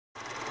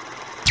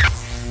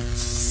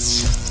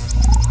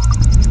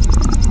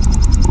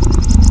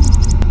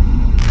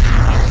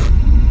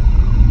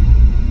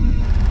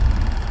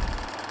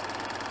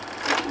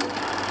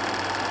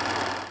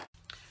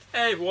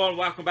everyone,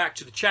 welcome back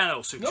to the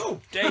channel. So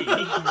today,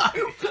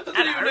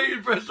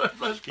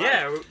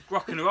 yeah, we're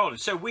rocking and rolling.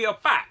 So we are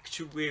back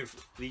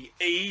with the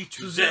A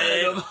to Z.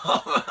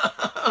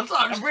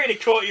 I've really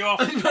caught you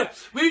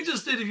off. We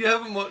just did, if you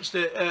haven't watched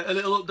it, a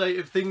little update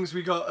of things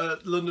we got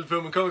at London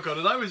Film and Comic Con,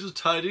 and I was just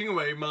tidying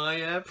away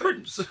my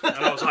prints. And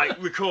I was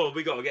like, record,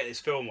 we got to get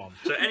this film on.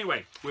 So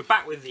anyway, we're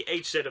back with the A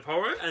to Z of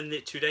horror, and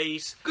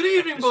today's good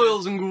evening,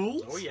 boils and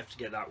ghouls. Oh, you have to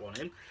get that one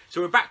in.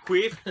 So we're back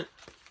with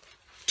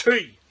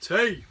tea.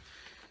 Tea.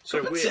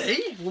 So cup of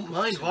tea? Wouldn't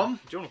mind one. Do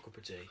you want a cup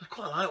of tea? I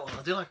quite like one.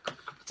 I do like a cup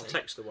of tea. I'll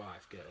text the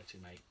wife, get her to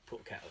mate.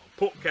 Put kettle on.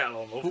 Put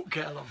kettle on, love. Put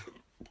kettle on.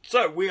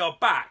 So we are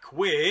back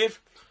with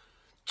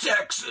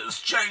Texas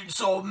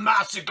Chainsaw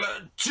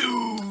Massacre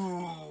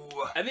 2.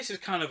 And this is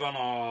kind of on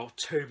our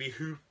Toby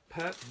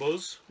Hooper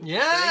buzz.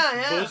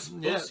 Yeah. Buzz,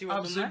 yeah, see what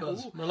absolute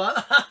buzz. Ooh. I like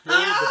that.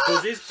 The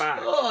buzz is back.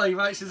 Oh, he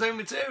writes his own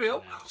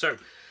material. So,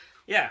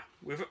 yeah,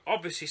 we've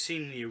obviously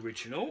seen the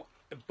original,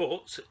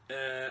 but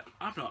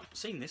I've not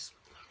seen this.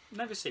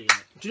 Never seen it.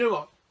 Do you know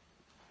what?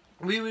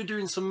 We were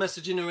doing some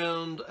messaging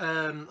around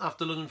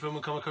after London Film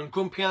and Comic Con.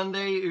 Grumpy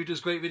Andy, who does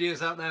great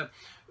videos out there,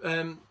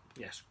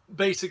 yes,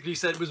 basically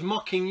was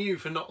mocking you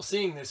for not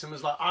seeing this and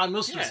was like, I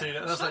must have seen it.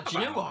 And I was like, do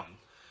you know what?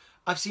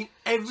 I've seen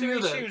every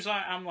other. It seems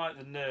like I'm like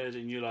the nerd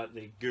and you're like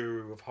the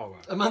guru of horror.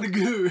 Am I the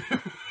guru?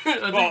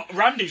 Well,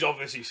 Randy's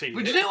obviously seen it.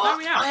 But do you know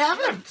what? I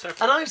haven't. So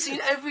and I've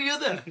seen every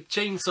other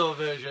Chainsaw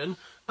version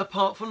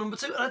apart from number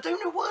 2. And I don't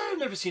know why I've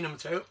never seen number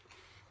 2.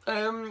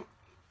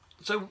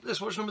 So let's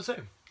watch number 2.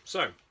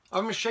 So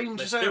I'm ashamed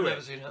to say I've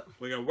never seen it.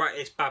 We're going to whack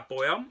this bad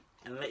boy on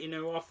and let you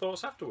know our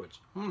thoughts afterwards.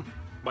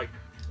 Bye.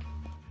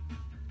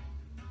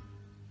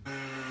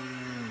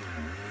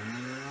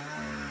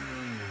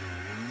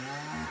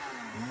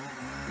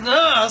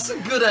 No, that's a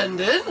good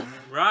ending.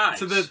 Right.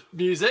 To the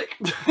music.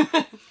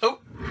 Oh,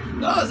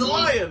 there's a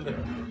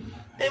lion.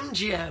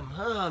 MGM.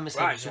 Oh, I miss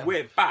right, MGM. so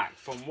we're back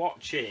from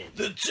watching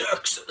The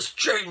Texas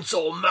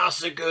Chainsaw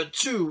Massacre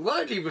 2,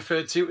 widely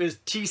referred to as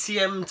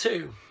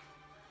TCM2.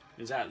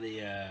 Is that the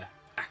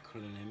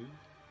acronym?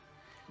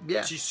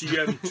 Yeah.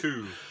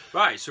 TCM2.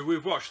 Right, so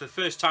we've watched the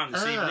first time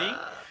this evening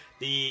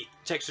the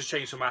Texas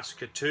Chainsaw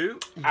Massacre 2,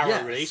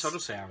 our release. I'll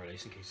just say our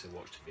release in case they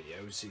watched the video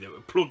and see that we're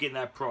plugging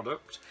their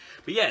product.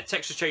 But yeah,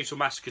 Texas Chainsaw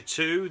Massacre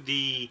 2,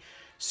 the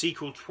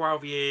sequel,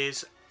 12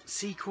 years,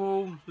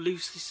 sequel,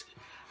 loosely.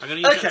 I'm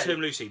going to use that term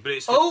loosely, but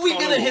it's. Are we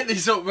going to hit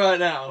this up right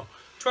now?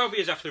 12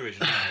 years after the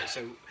original, right?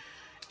 So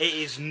it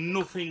is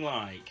nothing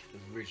like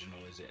the original,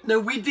 is it? No,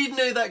 we did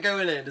know that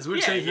going in. As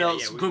much as anything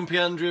else, Grumpy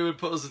Andrew would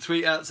put us a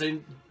tweet out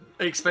saying,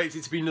 expect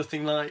it to be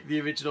nothing like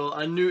the original.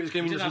 I knew it was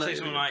going to be nothing like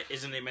something like,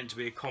 isn't it meant to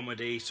be a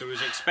comedy? So I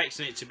was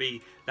expecting it to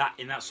be that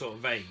in that sort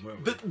of vein,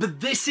 weren't we?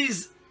 But this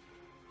is...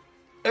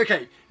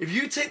 Okay, if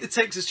you take the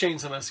Texas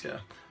Chainsaw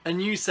Massacre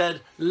and you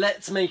said,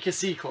 let's make a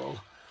sequel,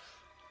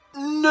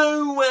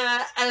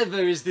 nowhere ever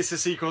is this a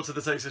sequel to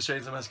the Texas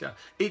Chainsaw Massacre.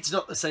 It's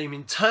not the same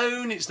in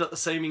tone, it's not the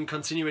same in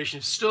continuation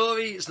of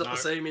story, it's not the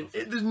same in...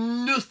 there's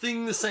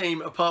nothing the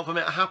same apart from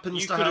it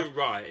happens to have... You couldn't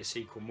write a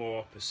sequel more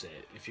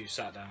opposite if you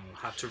sat down and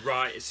had to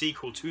write a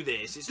sequel to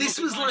this. This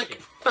was like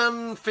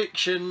fan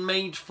fiction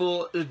made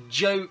for a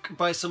joke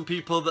by some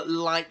people that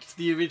liked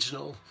the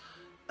original.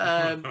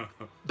 But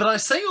I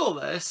say all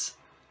this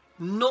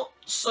not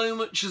so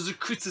much as a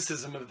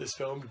criticism of this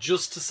film,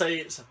 just to say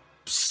it's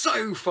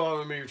so far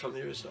removed from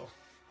the original.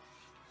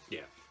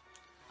 Yeah,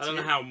 I don't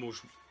know how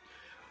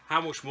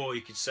much more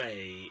you could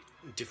say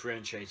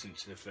differentiating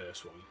to the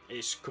first one.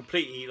 It's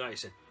completely, like I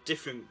said,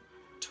 different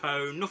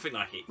tone, nothing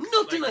like it.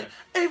 Nothing like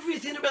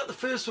everything about the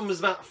first one was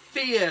about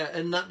fear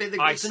and that bit that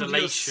gets under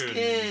your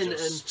skin,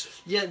 and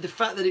yeah, the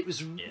fact that it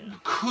was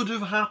could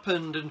have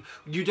happened, and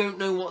you don't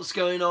know what's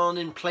going on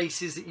in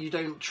places that you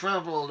don't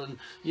travel, and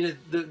you know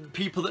the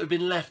people that have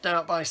been left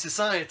out by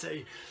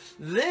society.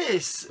 The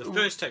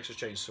first Texas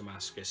Chainsaw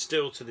Massacre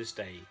still to this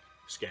day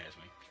scares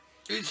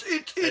me.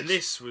 And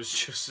this was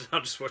just, I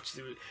just watched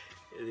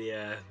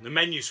the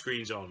menu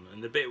screens on,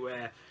 and the bit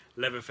where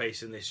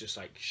Leatherface in this just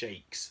like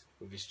shakes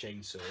with his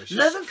chainsaw.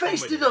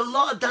 Leatherface did a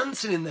lot of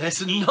dancing in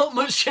this and not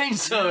much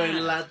chainsawing.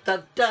 La da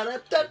da da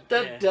da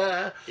da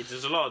da. It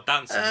does a lot of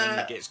dancing and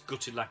then he gets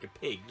gutted like a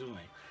pig, doesn't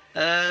he?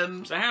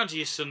 So how do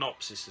you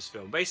synopsis this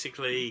film?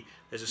 Basically,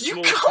 there's a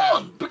small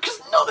town... because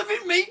none of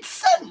it made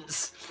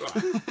sense.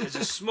 Right. There's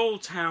a small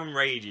town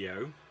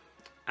radio,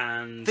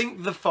 and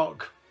think The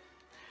Fog.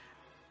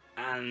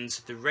 And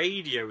the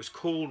radio was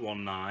called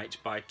one night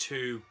by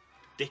 2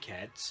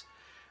 dickheads,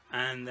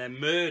 and they're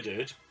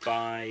murdered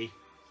by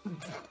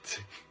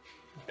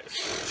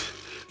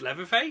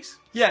Leatherface.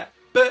 Yeah,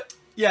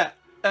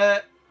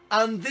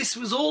 and this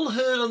was all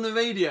heard on the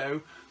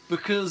radio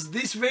because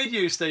this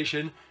radio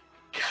station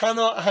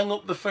cannot hang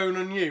up the phone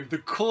on you. The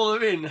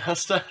caller in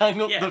has to hang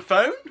up the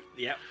phone.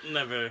 Yep,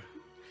 never.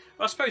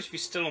 Well, I suppose if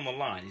he's still on the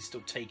line, he's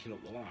still taking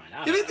up the line.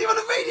 They're on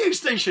a radio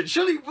station.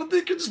 Surely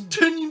they could just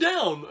turn you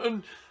down,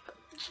 and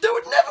that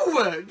would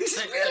never work. This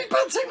is really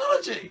bad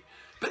technology.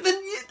 But then,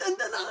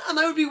 and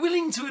I would be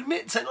willing to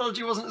admit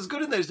technology wasn't as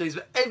good in those days,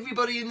 but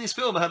everybody in this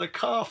film had a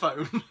car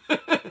phone.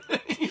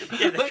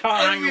 Yeah, they like,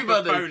 can't hang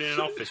up a phone in an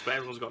office, but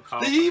everyone's got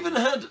car. They even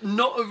had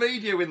not a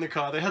radio in the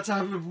car. They had to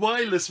have a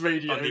wireless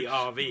radio on the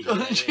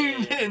RV.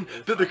 tuned in,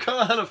 but the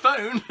car had a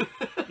phone.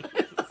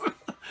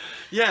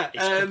 Yeah,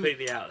 it's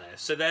completely out there.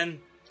 So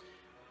then,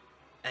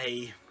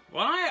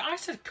 well, I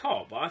said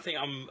cop, but I think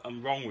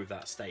I'm wrong with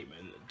that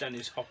statement.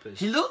 Dennis Hopper's.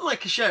 He looked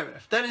like a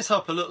sheriff. Dennis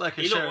Hopper looked like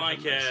a sheriff.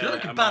 He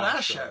looked like a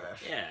badass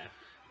sheriff. Yeah,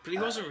 but he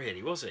wasn't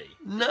really, was he?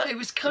 No, he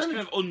was kind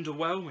of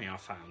underwhelming. I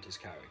found his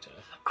character.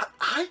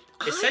 I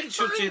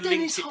Essential find to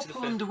Dennis link it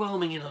Hopper to the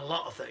underwhelming in a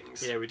lot of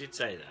things. Yeah, we did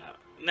say that.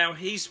 Now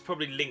he's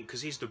probably linked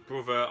because he's the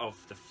brother of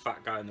the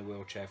fat guy in the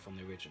wheelchair from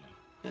the original.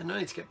 Yeah, no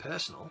need to get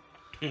personal.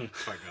 Fat guy in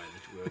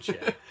the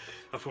wheelchair.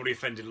 I've probably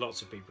offended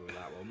lots of people with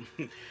that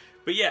one.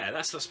 But yeah,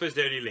 that's I suppose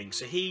the only link.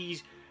 So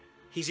he's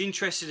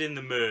interested in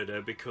the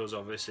murder because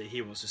obviously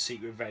he wants to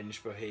seek revenge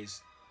for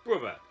his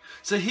brother.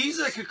 So he's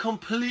like a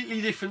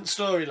completely different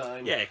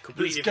storyline. Yeah,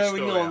 completely different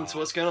going on to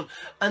what's going on,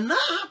 and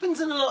that happens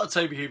in a lot of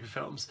Tobe Hooper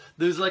films.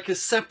 There's like a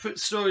separate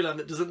storyline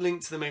that doesn't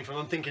link to the main film.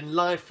 I'm thinking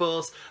Life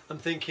Force. I'm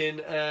thinking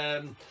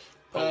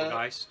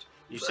Poltergeist.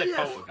 You said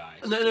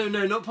Poltergeist.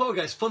 No, not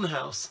Poltergeist.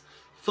 Funhouse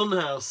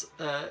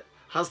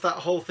has that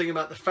whole thing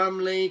about the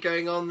family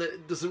going on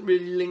that doesn't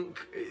really link.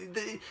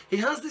 He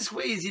has this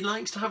ways he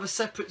likes to have a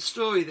separate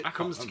story that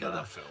comes together.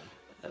 That film.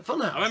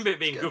 Funhouse. I remember it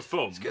being good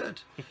fun. It's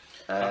good.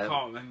 I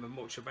can't remember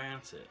much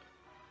about it.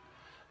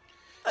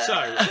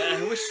 So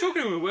we're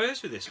struggling with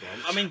words with this one.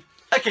 I mean,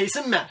 okay, it's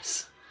a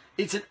mess.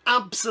 It's an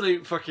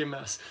absolute fucking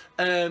mess.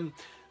 The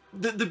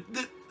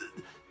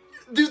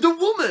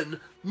woman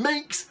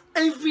makes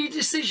every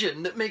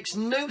decision that makes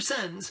no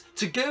sense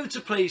to go to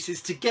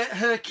places to get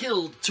her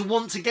killed, to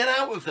want to get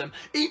out of them.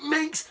 It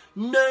makes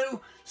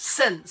no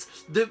sense.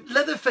 The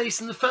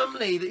Leatherface and the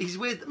family that he's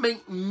with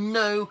make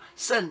no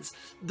sense.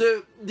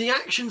 The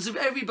actions of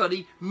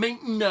everybody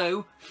make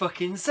no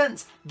fucking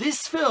sense.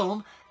 This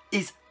film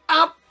is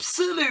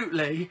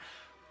absolutely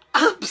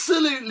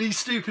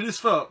stupid as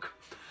fuck.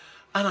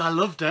 And I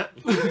loved it.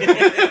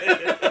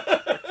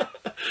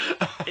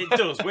 It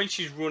does. When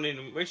she's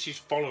running, when she's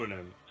following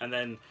him, and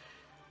then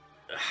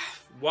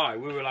why?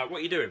 We were like, what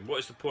are you doing? What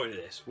is the point of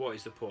this? What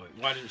is the point?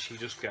 Why didn't she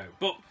just go?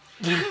 But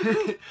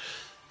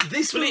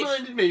this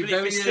reminded me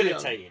very it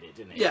facilitated it,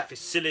 didn't it? Yeah. It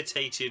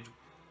facilitated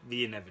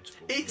the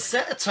inevitable. It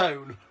set a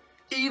tone,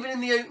 even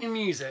in the opening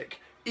music.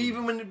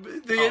 Even when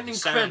the opening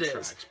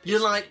credits,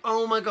 you're like,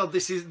 "Oh my god,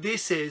 this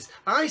is."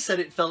 I said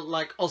it felt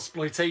like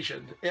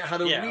Ozploitation. It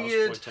had a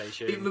weird.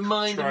 It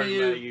reminded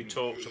me of. You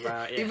talked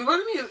about. It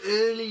reminded me of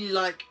early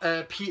like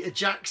Peter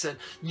Jackson.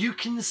 You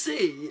can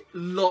see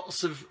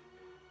lots of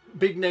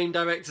big name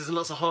directors and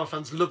lots of horror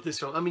fans love this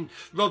film. I mean,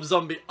 Rob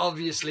Zombie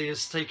obviously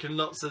has taken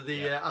lots of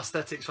the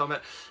aesthetics from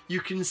it.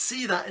 You can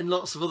see that in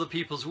lots of other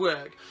people's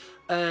work.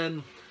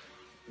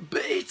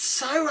 But it's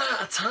so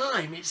out of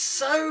time. It's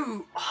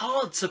so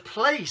hard to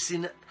place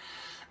in.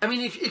 I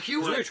mean, if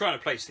you were... We were trying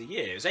to place the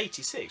year. It was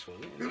 86,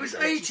 wasn't it? It was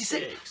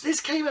 86. This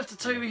came after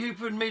Tobe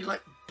Hooper had made,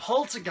 like,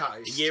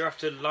 Poltergeist. A year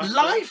after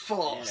Life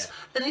Force. Yeah.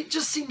 And it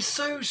just seems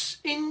so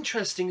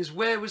interesting as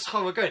where was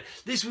horror going.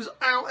 This was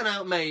out and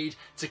out made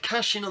to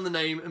cash in on the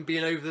name and be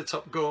an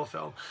over-the-top gore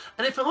film.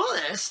 And if I'm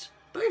honest,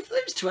 both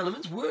those two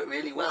elements work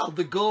really well.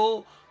 The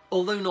gore,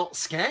 although not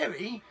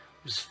scary,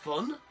 was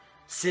fun,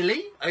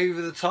 silly,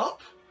 over the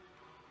top.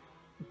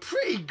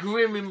 Pretty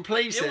grim in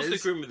places. It was the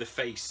grim with the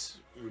face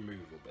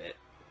removal bit.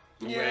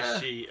 Yeah.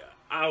 Where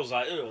I was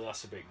like, oh,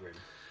 that's a bit grim.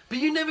 But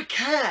you never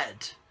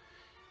cared.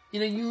 You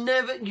know,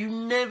 you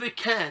never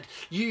cared.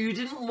 You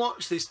didn't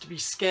watch this to be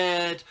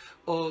scared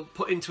or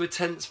put into a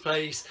tense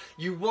place.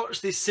 You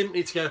watched this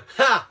simply to go,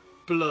 ha,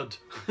 blood.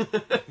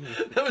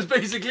 That was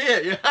basically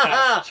it. Yeah,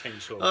 ha,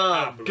 chainsaw.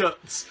 Oh,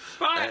 guts.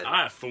 But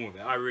I had fun with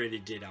it. I really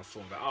did have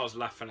fun with it. I was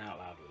laughing out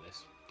loud with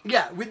this.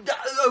 Yeah,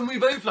 and we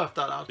both laughed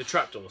out loud. The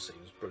trapdoor scene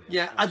was brilliant.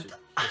 Yeah,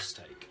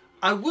 mistake.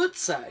 I would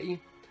say,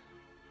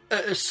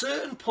 at a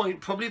certain point,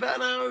 probably about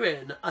an hour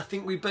in, I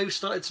think we both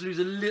started to lose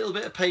a little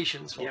bit of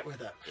patience with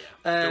it.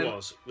 Yeah, there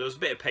was a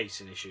bit of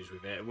pacing issues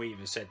with it, and we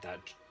even said that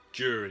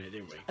during it,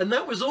 didn't we? And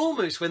that was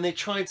almost when they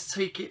tried to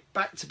take it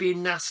back to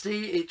being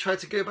nasty. It tried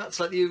to go back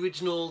to like the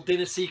original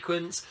dinner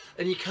sequence,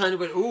 and you kind of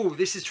went, "Oh,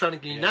 this is trying to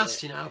be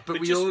nasty now," but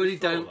we already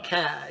don't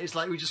care. It's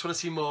like we just want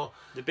to see more.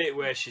 The bit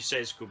where she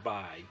says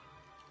goodbye.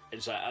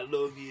 It's like, I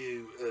love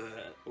you.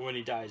 When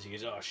he dies, he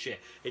goes, oh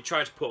shit. It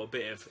tried to put a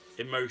bit of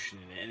emotion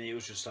in it, and it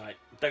was just like,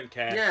 don't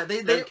care. Yeah,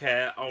 they don't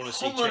care. I want to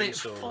see chainsaws. on it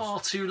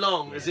far too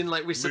long, as in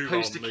like we're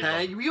supposed to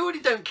care. We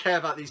already don't care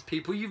about these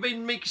people. You've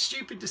been making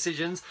stupid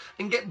decisions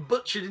and get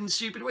butchered in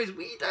stupid ways.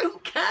 We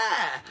don't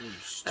care.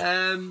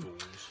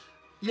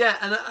 Yeah,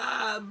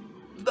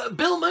 and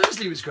Bill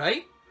Moseley was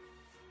great.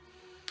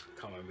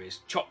 Can't remember his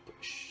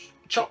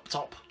Chop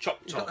Top.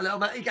 Got a little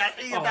bit.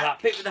 That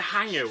bit with the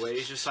hanger where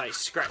he's just like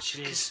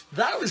scratching his.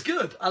 That was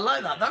good. I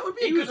like that. That would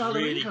be a good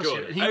Halloween costume.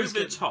 Really good. Over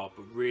the top,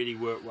 but really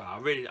worked well.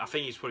 I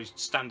think he's probably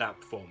standout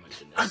performance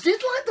in this. I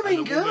did like the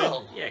main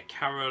girl. Woman,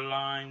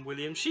 Caroline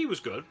Williams. She was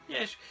good.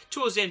 Yeah,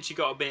 towards the end she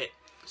got a bit.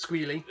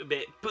 squealy. A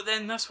bit, but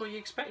then that's what you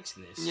expect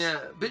in this. Yeah,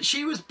 but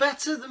she was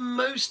better than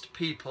most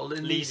people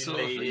in these sort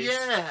of...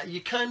 Yeah,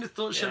 you kind of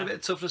thought she had a bit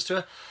of toughness to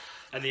her.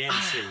 And the end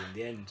scene,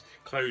 the end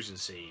closing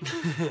scene,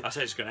 I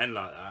said it's going to end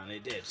like that, and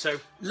it did. So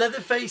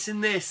Leatherface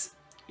in this...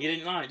 You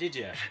didn't like, did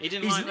you? He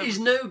didn't like He's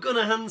no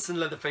Gunnar Hansen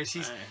Leatherface.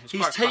 He's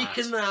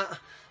taken that...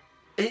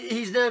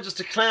 He's now just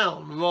a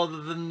clown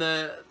rather than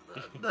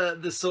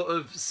the sort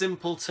of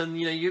simpleton.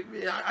 You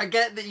know, I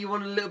get that you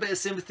want a little bit of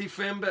sympathy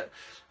for him, but...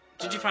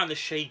 Did you find the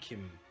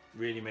shaking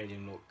really made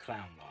him look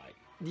clown-like?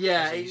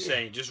 Yeah. You're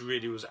saying it just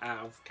really was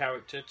out of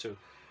character to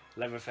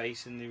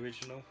Leatherface in the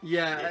original?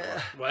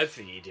 Yeah. Well,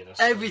 everything he did.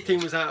 Everything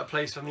was out of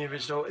place from the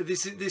original.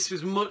 This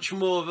was much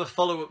more of a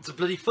follow-up to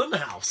bloody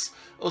Funhouse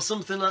or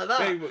something like that.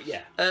 Very well,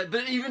 yeah.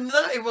 But even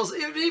that, it was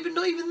even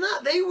not even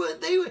that. They were.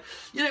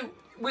 You know,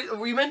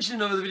 we mentioned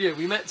in another video.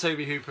 We met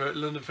Toby Hooper at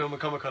London Film and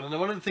Comic Con, and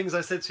one of the things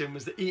I said to him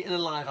was that Eaten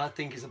Alive, I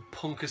think, is a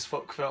punk as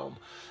fuck film.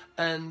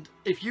 And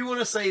if you want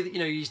to say that, you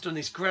know, he's done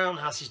this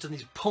Groundhouse, he's done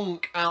these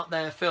punk out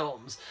there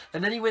films,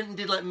 and then he went and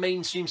did like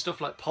mainstream stuff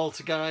like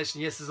Poltergeist,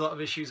 and yes, there's a lot of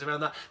issues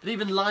around that, but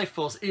even Life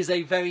Force is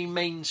a very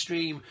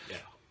mainstream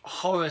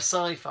horror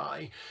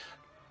sci-fi.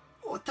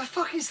 What the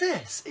fuck is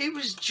this? It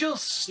was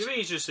just... You think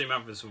he's just him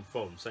having some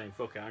fun, saying,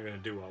 fuck it, I'm going to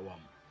do what I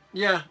want.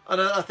 Yeah,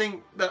 and I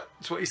think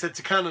that's what he said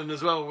to Cannon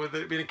as well, with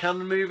it being a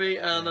Cannon movie,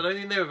 and I don't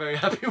think they were very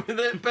happy with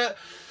it, but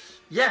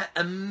yeah,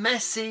 a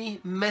messy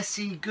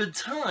good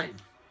time.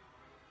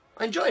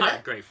 I enjoyed it. I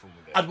had great fun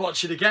with it. I'd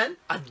watch it again.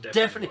 I'd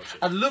definitely.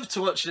 I'd love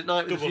to watch it at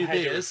night with a few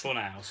beers.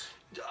 Funhouse.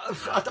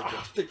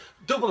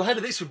 Double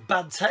header. This was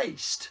Bad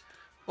Taste,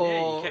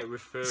 or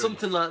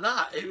something like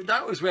that.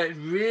 That was where it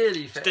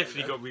really. It's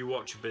definitely got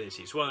rewatchability.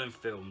 It's one of them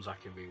films I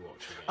can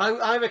rewatch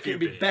again. I reckon it'd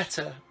be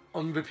better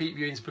on repeat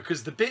viewings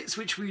because the bits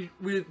which we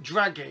were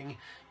dragging,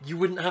 you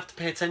wouldn't have to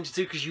pay attention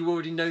to because you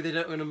already know they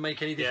don't going to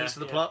make any difference to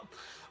the plot.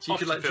 So you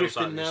could like drift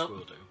in now.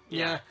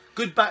 Yeah,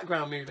 good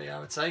background movie, I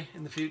would say,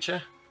 in the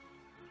future.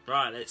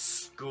 Right, let's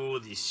score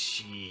this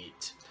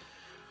shit.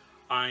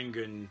 I'm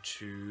going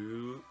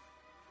to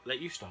let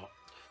you start.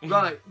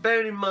 Right,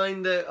 bearing in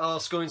mind that our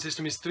scoring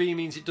system is 3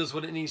 means it does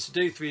what it needs to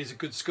do. 3 is a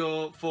good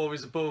score, 4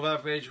 is above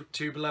average,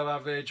 2 below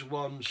average,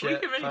 1 shit.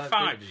 Have we given any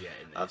 5s yet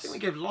in this? I think we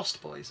gave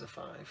Lost Boys a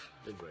 5.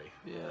 Did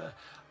we? Yeah.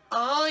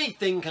 I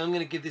think I'm going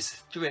to give this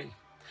a 3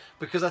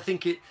 because I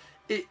think it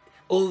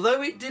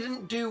although it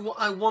didn't do what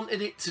I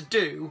wanted it to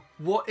do,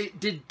 what it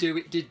did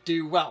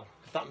do well.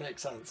 If that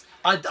makes sense.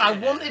 I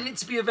wanted it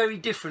to be a very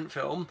different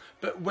film,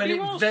 but when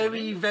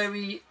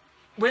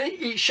when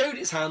it showed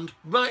its hand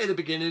right at the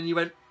beginning, you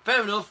went,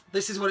 fair enough,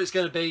 this is what it's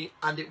going to be,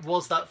 and it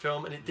was that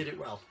film, and it did it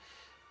well.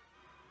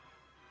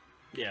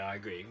 Yeah, I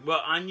agree.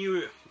 Well, I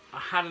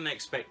had an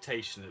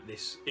expectation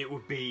that it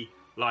would be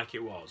like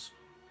it was.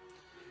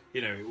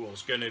 You know, it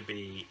was going to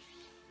be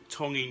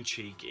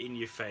tongue-in-cheek,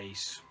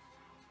 in-your-face,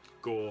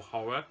 gore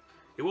horror.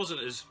 It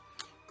wasn't as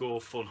gore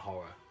fun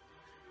horror.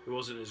 It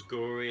wasn't as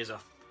gory as I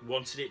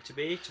wanted it to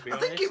be honest. I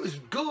think it was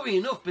gory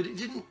enough, but it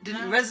didn't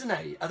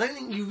resonate. I don't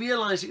think you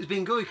realised it was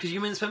being gory because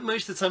you spent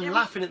most of the time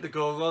laughing at the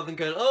gore rather than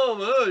going,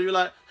 oh, you're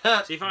like,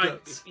 ha, see,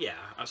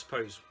 I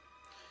suppose,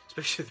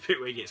 especially the bit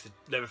where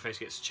Leatherface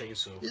gets a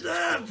chainsaw.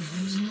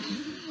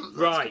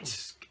 Right.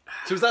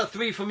 So was that a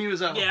 3 from you as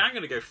well? Yeah, I'm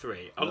going to go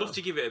 3. I'd love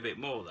to give it a bit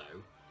more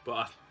though,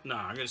 but no,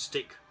 I'm going to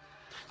stick.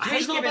 3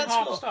 is not a bad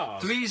score.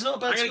 3 is not a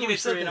bad score. I'm going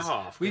to give it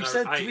 3.5. We've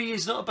said 3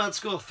 is not a bad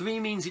score. 3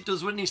 means it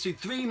does what it needs to do.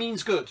 3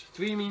 means good.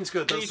 3 means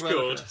good. That's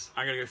good.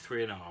 I'm going to go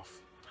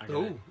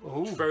 3.5.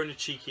 Oh, throwing a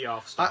cheeky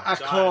half star. I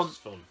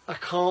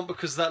can't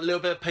because that little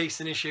bit of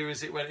pacing issue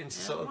as it went into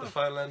sort of the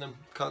final end.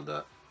 Can't do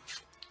it.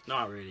 No,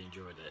 I really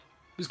enjoyed it.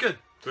 It was good.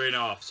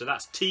 3.5. So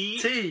that's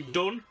T.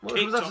 Done. What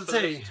was after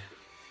T?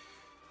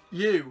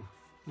 U.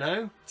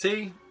 No.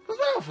 T. What's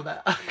the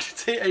alphabet?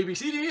 T, A, B,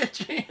 C, D, E, F,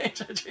 G,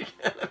 H, I, J, K,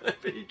 L, M, N,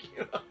 P,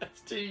 Q, R, S,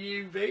 T,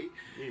 U, V.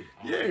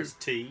 U.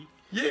 T.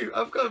 U.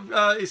 I've got.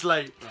 It's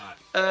late.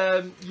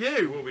 Right.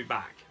 U. We'll be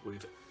back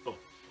with.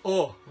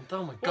 Oh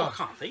my god! I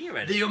can't think of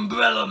it. The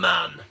Umbrella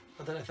Man.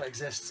 I don't know if that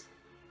exists.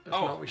 If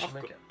not, we should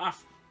make it.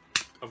 I've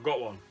got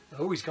one.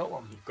 Oh, he's got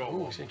one. He's got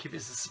one. He's gonna keep it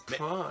as a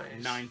surprise.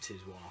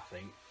 90s one, I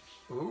think.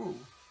 Ooh.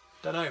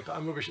 Don't know, but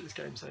I'm rubbish at this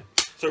game, so.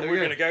 So we're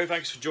going to go.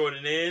 Thanks for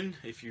joining in.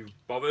 If you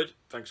bothered,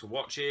 thanks for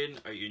watching.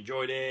 Hope you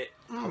enjoyed it.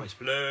 Comments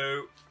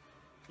below.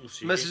 We'll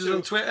see you Messages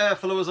on Twitter.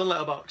 Follow us on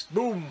Letterboxd.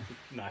 Boom.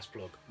 Nice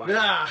plug. Bye.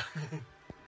 Yeah.